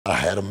I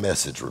had a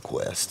message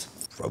request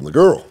from the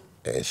girl,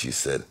 and she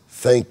said,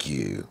 "Thank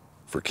you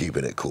for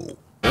keeping it cool."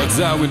 That's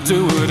how we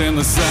do it in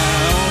the South.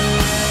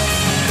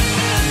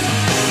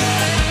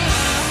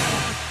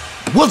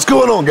 What's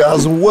going on,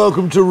 guys, and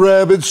welcome to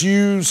Rabbit's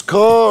Used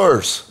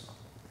Cars.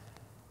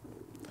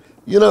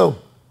 You know,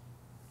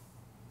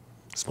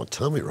 it's my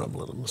tummy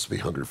rumbling. I must be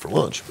hungry for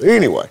lunch. But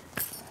anyway,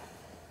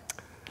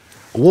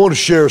 I want to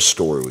share a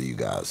story with you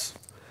guys.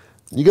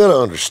 You got to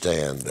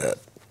understand that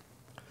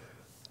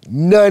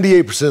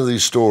 98% of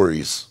these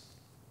stories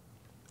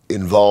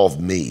involve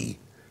me.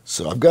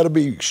 So I've got to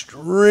be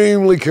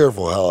extremely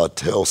careful how I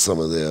tell some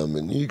of them,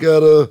 and you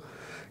got to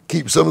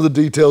keep some of the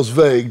details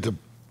vague to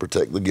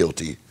protect the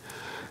guilty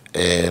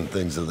and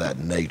things of that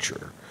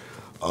nature.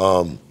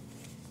 I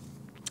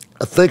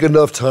think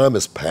enough time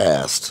has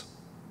passed,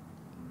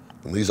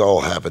 and these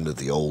all happened at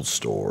the old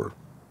store,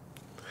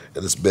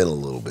 and it's been a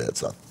little bit,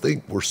 so I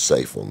think we're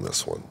safe on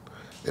this one.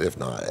 And if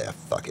not,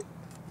 fuck it.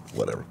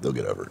 Whatever, they'll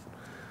get over it.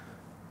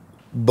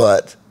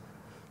 But,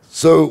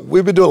 so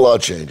we've been doing a lot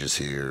of changes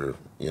here.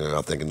 You know,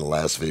 I think in the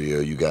last video,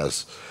 you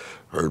guys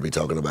heard me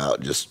talking about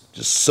just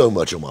so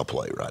much on my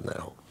plate right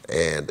now.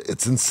 And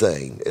it's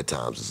insane at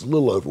times. It's a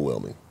little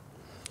overwhelming.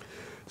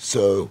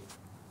 So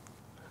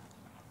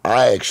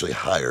I actually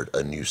hired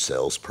a new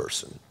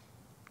salesperson,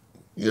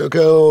 you know,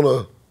 kind of on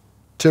a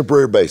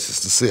temporary basis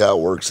to see how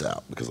it works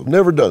out, because I've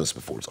never done this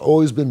before. It's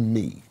always been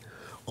me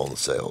on the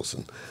sales.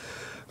 And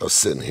I was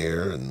sitting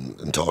here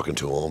and talking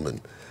to him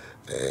and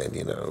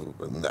you know,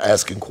 and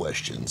asking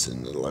questions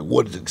and like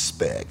what to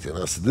expect. And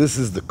I said, this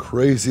is the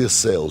craziest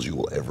sales you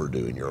will ever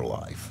do in your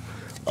life.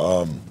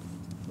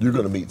 You're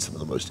going to meet some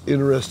of the most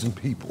interesting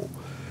people.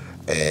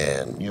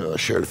 And, you know, I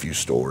shared a few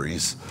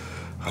stories.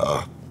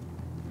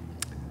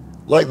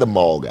 Like the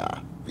mall guy,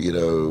 you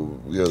know,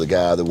 the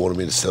guy that wanted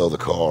me to sell the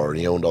car and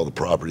he owned all the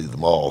property that the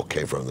mall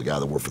came from, the guy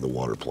that worked for the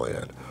water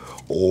plant.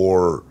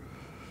 Or,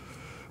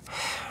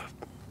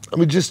 I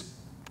mean, just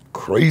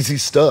crazy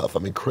stuff. I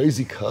mean,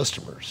 crazy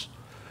customers.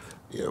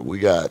 You know, we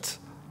got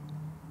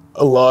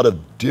a lot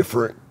of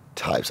different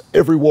types.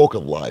 Every walk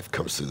of life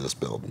comes through this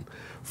building.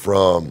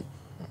 From,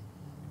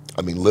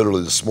 I mean,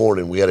 literally this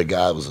morning, we had a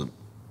guy who was a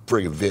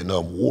friggin'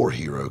 Vietnam War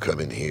hero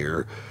come in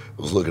here,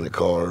 was looking at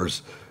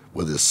cars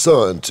with his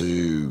son,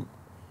 to,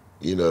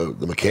 you know,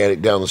 the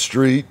mechanic down the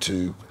street,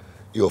 to,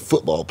 you know, a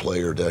football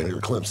player down here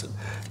at Clemson.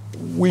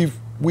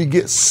 We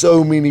get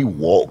so many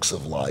walks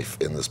of life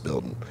in this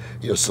building,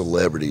 you know,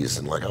 celebrities.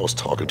 And like I was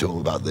talking to him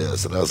about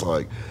this, and I was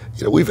like,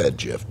 you know, we've had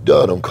Jeff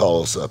Dunham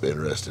call us up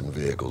interested in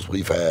vehicles.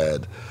 We've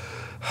had,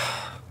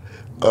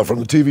 from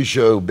the TV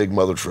show Big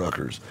Mother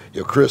Truckers,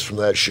 you know, Chris from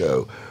that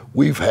show.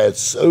 We've had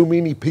so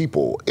many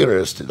people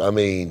interested, I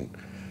mean,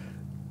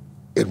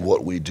 in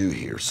what we do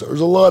here. So there's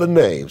a lot of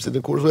names. And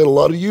of course, we had a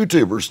lot of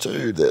YouTubers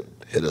too that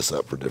hit us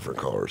up for different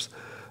cars.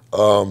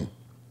 So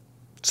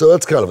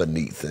that's kind of a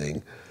neat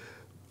thing.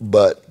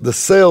 But the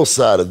sales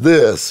side of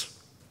this,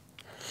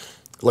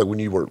 like when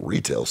you work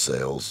retail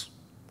sales,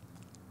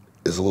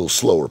 is a little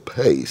slower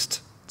paced.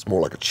 It's more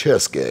like a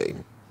chess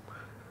game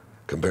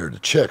compared to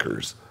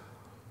checkers.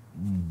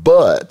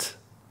 But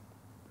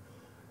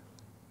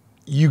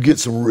you get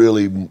some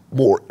really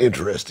more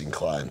interesting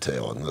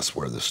clientele, and that's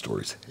where this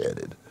story's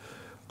headed.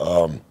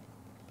 So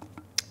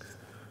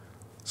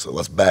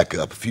let's back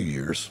up a few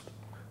years.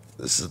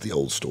 This is at the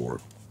old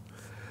store.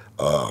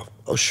 I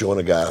was showing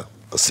a guy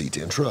a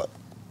C10 truck.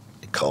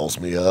 Calls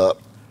me up.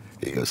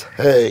 He goes,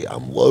 "Hey,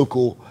 I'm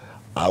local.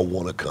 I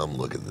want to come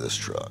look at this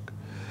truck."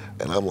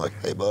 And I'm like,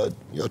 "Hey, bud,"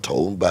 you know,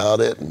 told him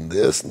about it and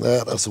this and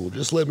that. I said, "Well,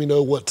 just let me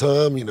know what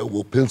time, you know,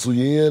 we'll pencil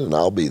you in and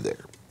I'll be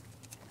there."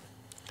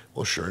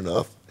 Well, sure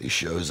enough, he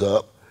shows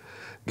up.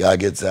 Guy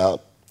gets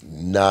out,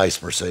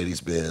 nice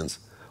Mercedes-Benz,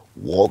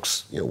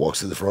 walks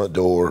through the front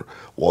door,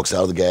 walks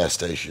out of the gas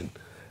station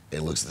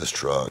and looks at this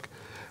truck.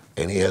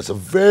 And he has a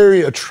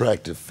very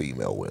attractive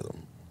female with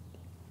him.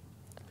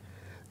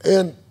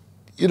 And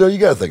you know, you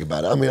got to think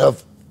about it. I mean,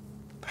 I've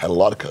had a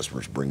lot of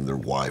customers bring their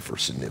wife or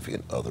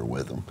significant other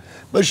with them,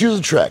 but she was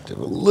attractive,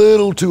 a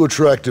little too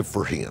attractive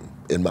for him,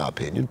 in my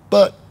opinion,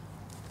 but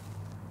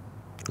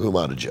who am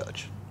I to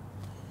judge?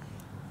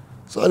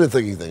 So I didn't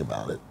think anything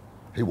about it.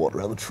 He walked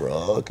around the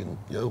truck and,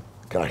 you know,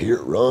 kind of hear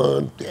it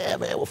run. Yeah,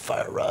 man, we'll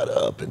fire it right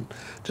up. And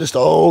just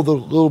all the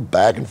little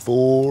back and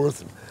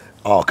forth. And,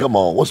 oh, come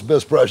on, what's the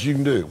best price you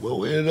can do? Well,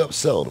 we ended up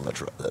selling him that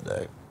truck that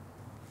day.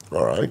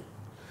 All right.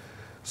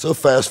 So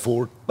fast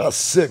forward, about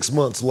 6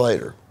 months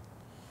later,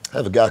 I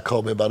have a guy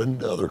call me about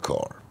another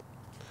car.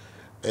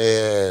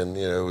 And,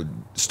 you know,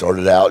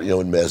 started out, you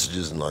know, in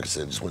messages, and like I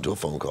said, just went to a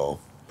phone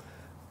call.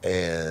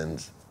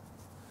 And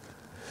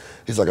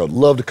he's like, "I'd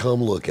love to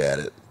come look at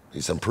it." He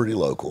said, "I'm pretty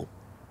local,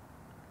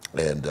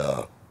 and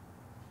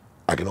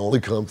I can only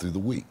come through the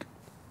week."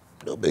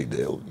 No big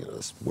deal, you know,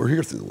 we're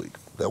here through the week.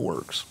 That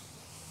works.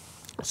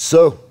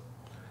 So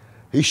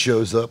he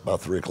shows up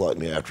about 3 o'clock in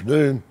the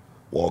afternoon,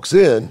 walks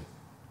in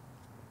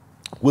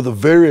with a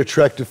very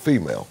attractive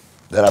female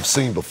that I've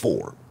seen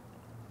before.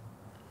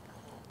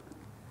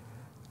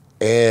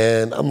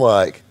 And I'm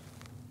like,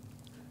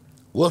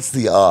 what's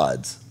the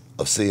odds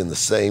of seeing the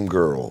same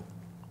girl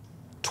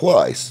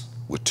twice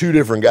with two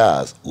different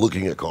guys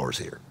looking at cars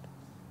here.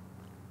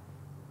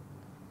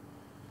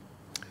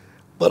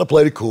 But I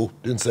played it cool,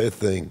 didn't say a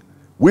thing.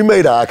 We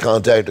made eye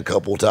contact a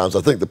couple of times.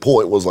 I think the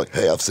point was like,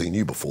 hey, I've seen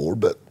you before,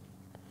 but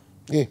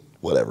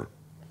whatever.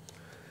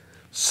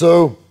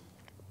 So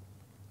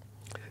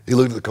he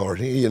looked at the car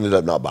and he ended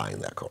up not buying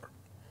that car.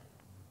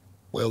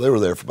 Well, they were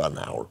there for about an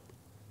hour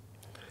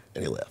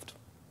and he left.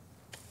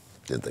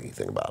 Didn't think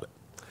anything about it.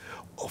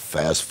 Well,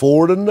 fast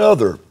forward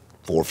another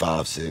 4,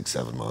 5, 6,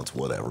 7 months,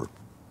 whatever.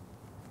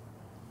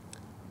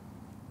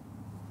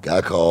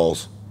 Guy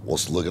calls,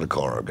 wants to look at a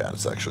car I've got.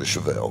 It's actually a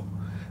Chevelle.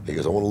 He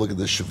goes, I want to look at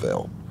this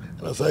Chevelle.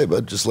 And I say, hey,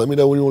 bud, just let me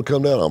know when you want to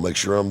come down. I'll make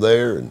sure I'm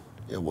there, and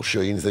we'll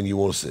show you anything you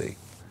want to see.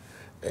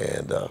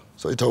 And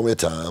so he told me a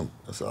time.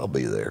 I said, I'll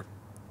be there.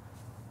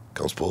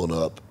 Comes pulling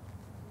up.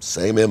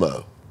 Same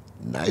MO.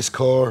 Nice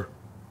car.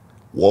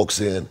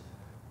 Walks in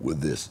with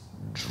this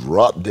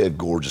drop-dead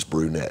gorgeous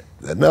brunette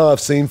that now I've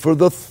seen for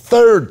the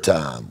 3rd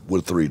time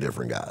with 3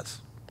 different guys.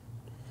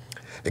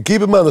 And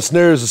keep in mind, the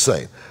scenario is the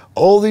same.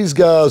 All these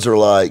guys are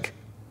like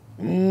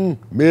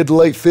mid to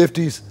late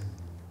 50s.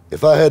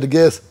 If I had to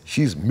guess,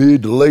 she's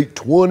mid to late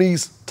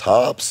 20s,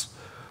 tops.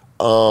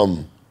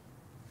 I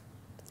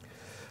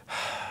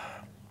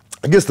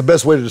guess the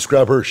best way to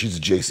describe her, she's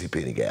a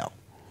JCPenney gal.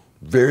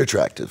 Very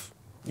attractive,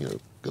 good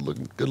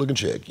looking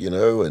chick,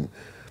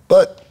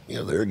 but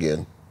there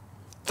again,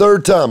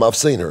 3rd time I've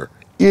seen her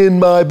in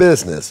my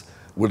business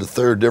with a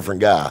 3rd different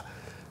guy.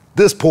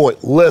 This point,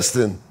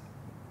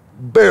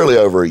 barely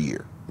over a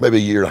year, maybe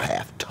a year and a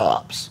half,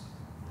 tops.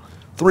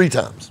 3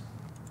 times.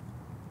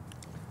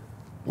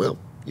 Well,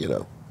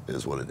 it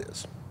is what it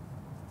is.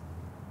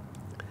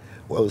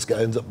 Well, this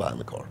guy ends up buying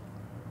the car.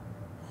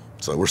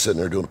 So we're sitting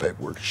there doing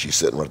paperwork. She's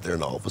sitting right there in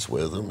the office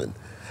with him.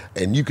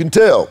 And you can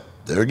tell,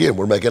 there again,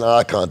 we're making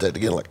eye contact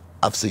again, like,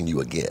 I've seen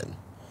you again.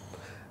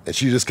 And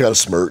she just kind of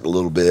smirked a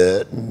little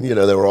bit. And,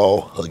 they were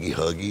all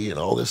huggy and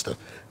all this stuff.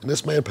 And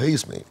this man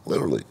pays me,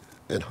 literally,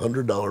 in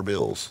 $100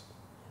 bills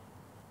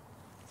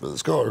for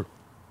this car.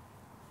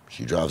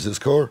 She drives his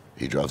car.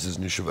 He drives his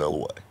new Chevelle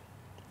away.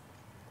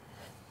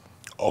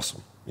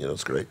 Awesome.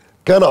 It's great.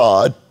 Kind of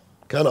odd,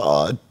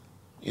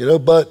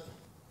 but,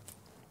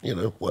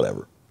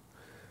 whatever.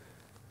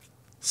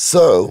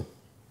 So,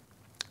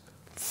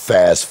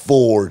 fast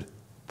forward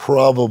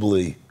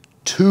probably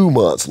 2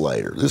 months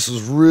later. This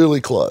is really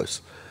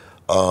close.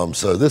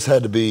 So this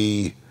had to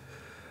be,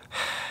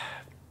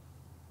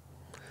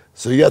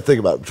 so you got to think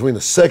about it. Between the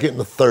 2nd and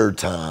the 3rd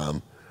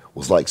time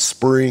was like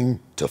spring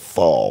to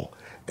fall.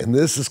 And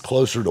this is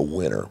closer to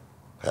winter.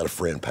 I had a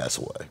friend pass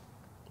away.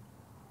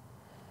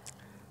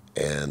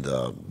 And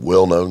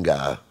well-known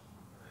guy.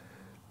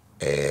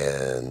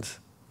 And,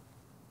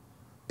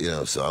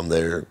 so I'm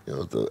there,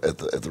 at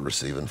the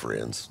receiving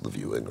friends, the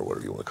viewing or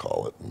whatever you want to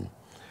call it. And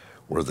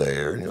we're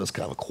there, and it's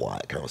kind of a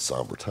quiet, kind of a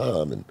somber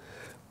time. And,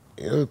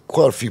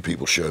 quite a few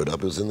people showed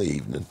up. It was in the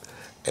evening.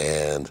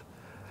 And,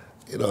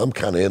 I'm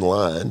kind of in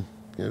line,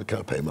 kind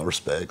of pay my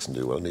respects and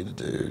do what I need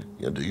to do,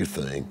 do your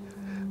thing.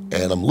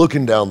 And I'm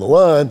looking down the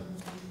line,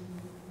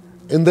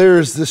 and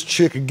there's this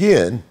chick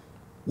again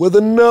with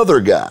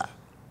another guy.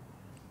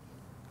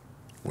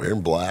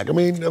 Wearing black. I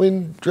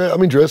mean,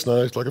 dressed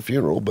nice, like a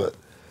funeral, but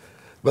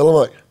I'm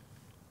like,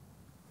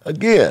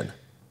 again,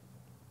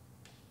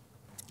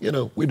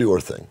 we do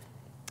our thing.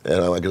 And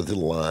I go through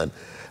the line,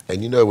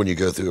 and when you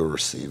go through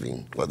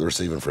like the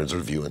receiving friends are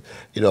viewing,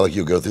 like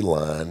you'll go through the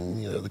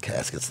line, the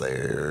casket's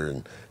there,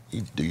 and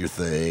you do your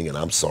thing, and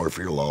I'm sorry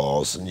for your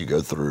loss, and you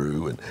go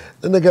through, and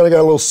then they kind of got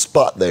a little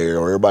spot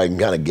there where everybody can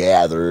kind of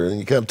gather, and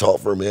you kind of talk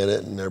for a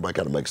minute, and everybody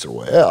kind of makes their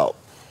way out.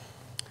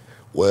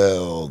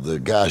 Well, the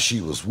guy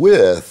she was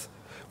with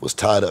was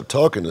tied up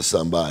talking to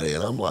somebody,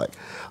 and I'm like,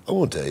 I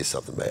want to tell you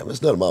something, ma'am.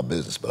 It's none of my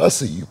business, but I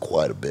see you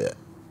quite a bit.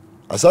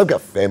 I said, I've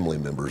got family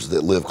members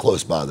that live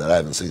close by that I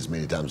haven't seen as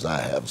many times as I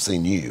have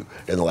seen you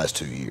in the last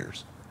 2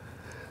 years.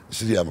 She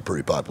said, yeah, I'm a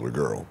pretty popular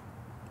girl.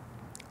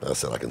 I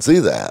said, I can see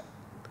that.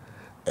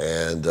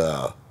 And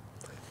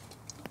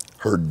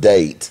her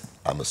date,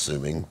 I'm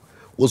assuming,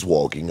 was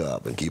walking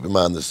up. And keep in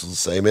mind, this is the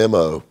same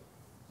MO,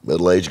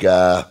 middle-aged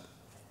guy,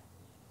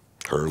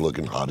 her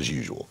looking hot as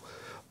usual.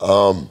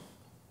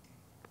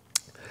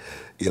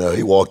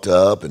 He walked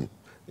up and,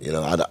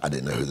 I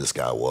didn't know who this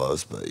guy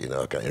was, but,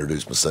 I kind of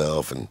introduced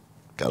myself and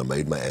kind of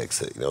made my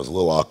exit. It was a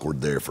little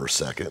awkward there for a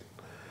second.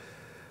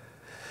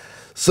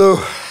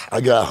 So I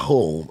got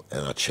home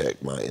and I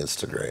checked my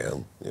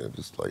Instagram,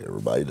 just like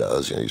everybody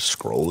does, you're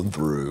scrolling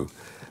through,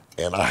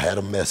 and I had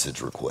a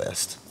message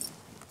request.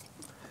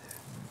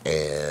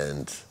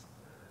 And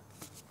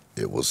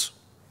it was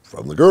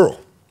from the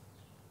girl.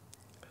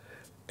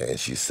 And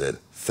she said,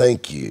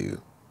 thank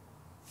you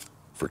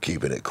for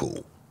keeping it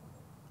cool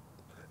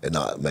and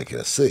not making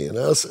a scene. And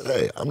I said,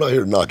 hey, I'm not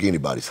here to knock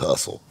anybody's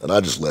hustle. And I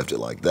just left it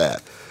like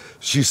that.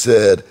 She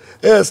said,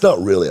 yeah, it's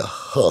not really a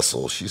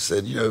hustle. She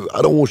said,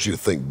 I don't want you to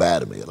think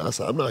bad of me. And I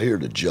said, I'm not here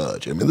to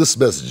judge. This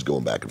message is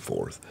going back and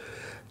forth.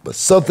 But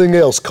something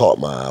else caught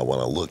my eye when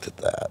I looked at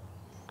that.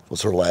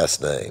 What's her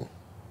last name?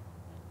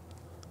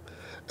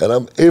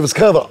 And it was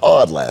kind of an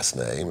odd last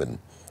name. And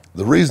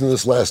the reason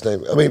this last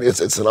name, I mean, it's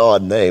an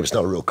odd name. It's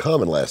not a real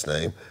common last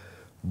name.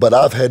 But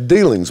I've had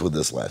dealings with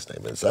this last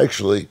name. It's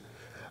actually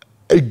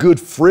a good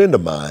friend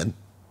of mine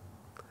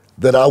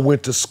that I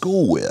went to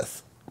school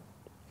with.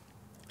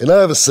 And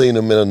I haven't seen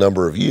him in a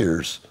number of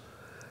years.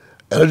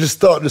 And I just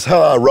thought just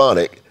how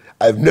ironic.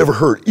 I've never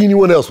heard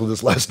anyone else with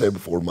this last name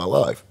before in my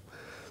life.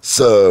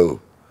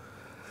 So,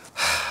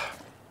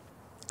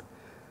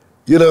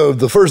 you know,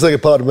 the first thing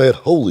that popped in my head,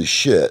 holy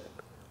shit,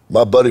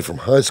 my buddy from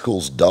high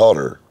school's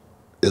daughter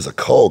is a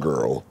call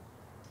girl.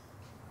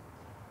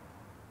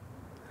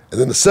 And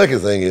then the second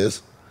thing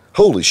is,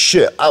 holy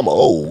shit, I'm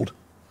old.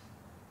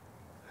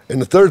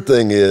 And the third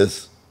thing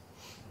is,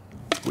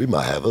 we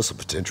might have us a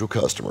potential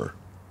customer.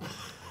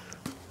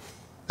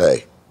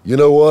 Hey, you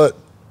know what?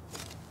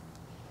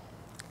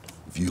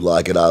 If you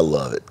like it, I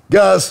love it.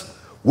 Guys,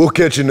 we'll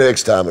catch you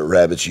next time at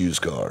Rabbit's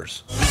Used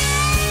Cars.